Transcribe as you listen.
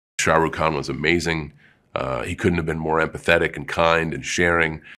Shah Rukh Khan was amazing. He couldn't have been more empathetic and kind and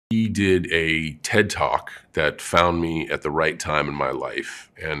sharing. He did a TED Talk that found me at the right time in my life,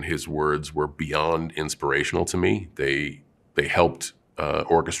 and his words were beyond inspirational to me. They helped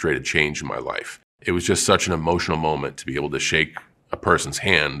orchestrate a change in my life. It was just such an emotional moment to be able to shake a person's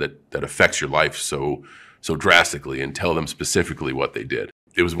hand that affects your life so drastically and tell them specifically what they did.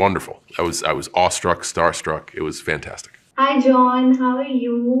 It was wonderful. I was awestruck, starstruck. It was fantastic. Hi John, how are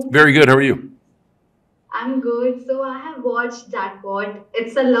you? Very good. How are you? I'm good. So I have watched Jackpot.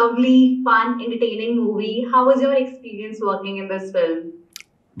 It's a lovely, fun, entertaining movie. How was your experience working in this film?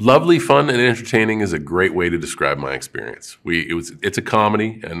 Lovely, fun, and entertaining is a great way to describe my experience. It's a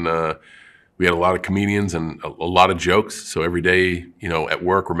comedy, and we had a lot of comedians and a lot of jokes. So every day, at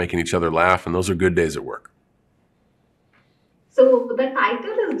work, we're making each other laugh, and those are good days at work. So the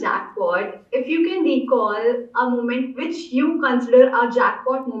title is Jackpot. If you can recall a moment which you consider a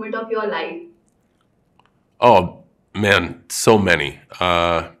jackpot moment of your life. Oh man, so many,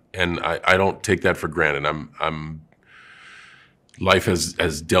 and I don't take that for granted. Life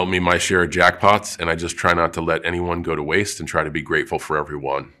has dealt me my share of jackpots, and I just try not to let anyone go to waste and try to be grateful for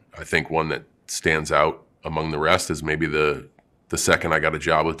everyone. I think one that stands out among the rest is maybe the second I got a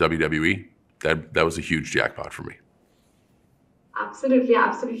job with WWE. That was a huge jackpot for me. Absolutely,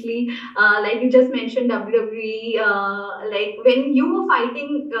 absolutely. Like you just mentioned WWE, like when you were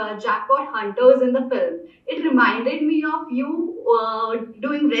fighting jackpot hunters in the film, it reminded me of you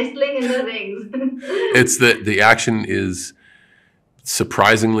doing wrestling in the rings. It's the action is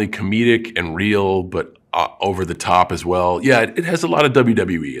surprisingly comedic and real, but over the top as well. Yeah, it has a lot of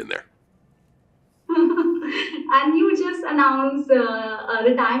WWE in there. And you just announced a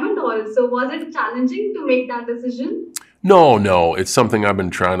retirement also. Was it challenging to make that decision? No, it's something I've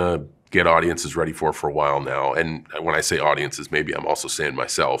been trying to get audiences ready for a while now. And when I say audiences, maybe I'm also saying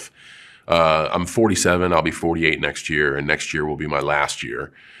myself. I'm 47, I'll be 48 next year, and next year will be my last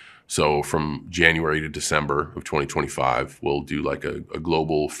year. So from January to December of 2025, we'll do like a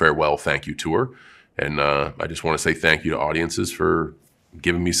global farewell thank you tour. And I just want to say thank you to audiences for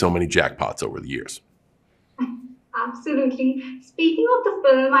giving me so many jackpots over the years. Absolutely. Speaking of the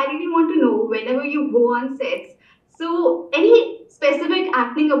film, I really want to know whenever you go on sets, so any specific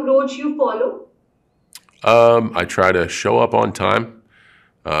acting approach you follow? I try to show up on time,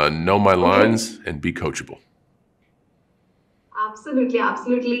 know my Okay. lines, and be coachable. Absolutely,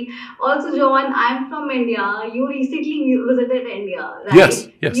 absolutely. Also, John, I'm from India. You recently visited India, Yes,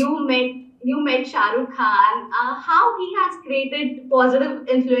 right? yes. You met Shah Rukh Khan. How he has created positive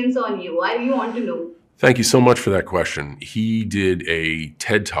influence on you? I really want to know. Thank you so much for that question. He did a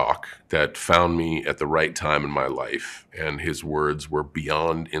TED Talk that found me at the right time in my life, and his words were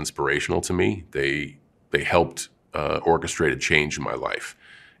beyond inspirational to me. They helped orchestrate a change in my life.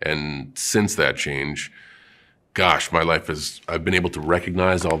 And since that change, gosh, I've been able to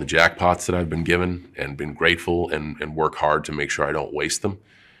recognize all the jackpots that I've been given and been grateful and work hard to make sure I don't waste them.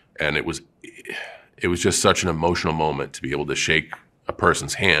 And it was just such an emotional moment to be able to shake a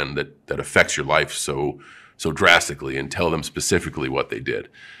person's hand that affects your life so drastically and tell them specifically what they did.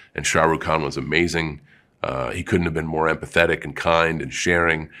 And Shah Rukh Khan was amazing. He couldn't have been more empathetic and kind and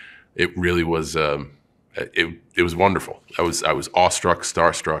sharing. It really was. It was wonderful. I was awestruck,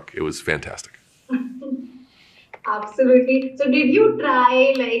 starstruck. It was fantastic. Absolutely. So, did you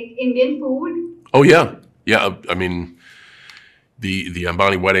try like Indian food? Oh yeah, yeah. I mean, the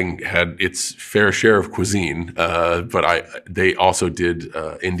Ambani wedding had its fair share of cuisine, but they also did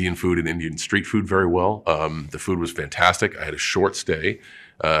Indian food and Indian street food very well. The food was fantastic. I had a short stay,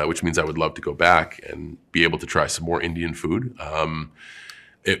 which means I would love to go back and be able to try some more Indian food.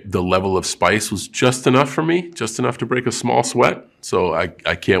 The level of spice was just enough for me, just enough to break a small sweat. So I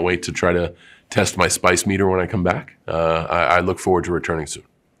can't wait to try to test my spice meter when I come back. I look forward to returning soon.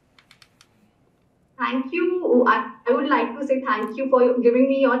 Thank you. I would like to say thank you for giving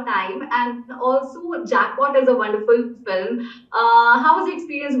me your time. And also, Jackpot is a wonderful film. How was the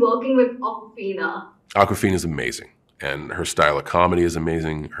experience working with Aquafina? Awkwafina is amazing, and her style of comedy is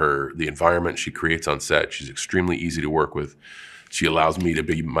amazing. The environment she creates on set, she's extremely easy to work with. She allows me to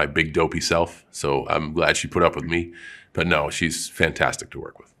be my big dopey self, so I'm glad she put up with me. But no, she's fantastic to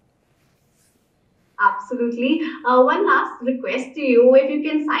work with. Absolutely. One last request to you. If you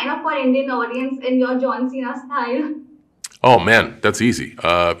can sign up for Indian audience in your John Cena style. Oh man, that's easy.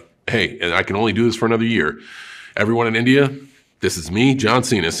 Hey, and I can only do this for another year. Everyone in India, this is me, John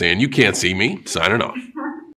Cena, saying you can't see me, signing off.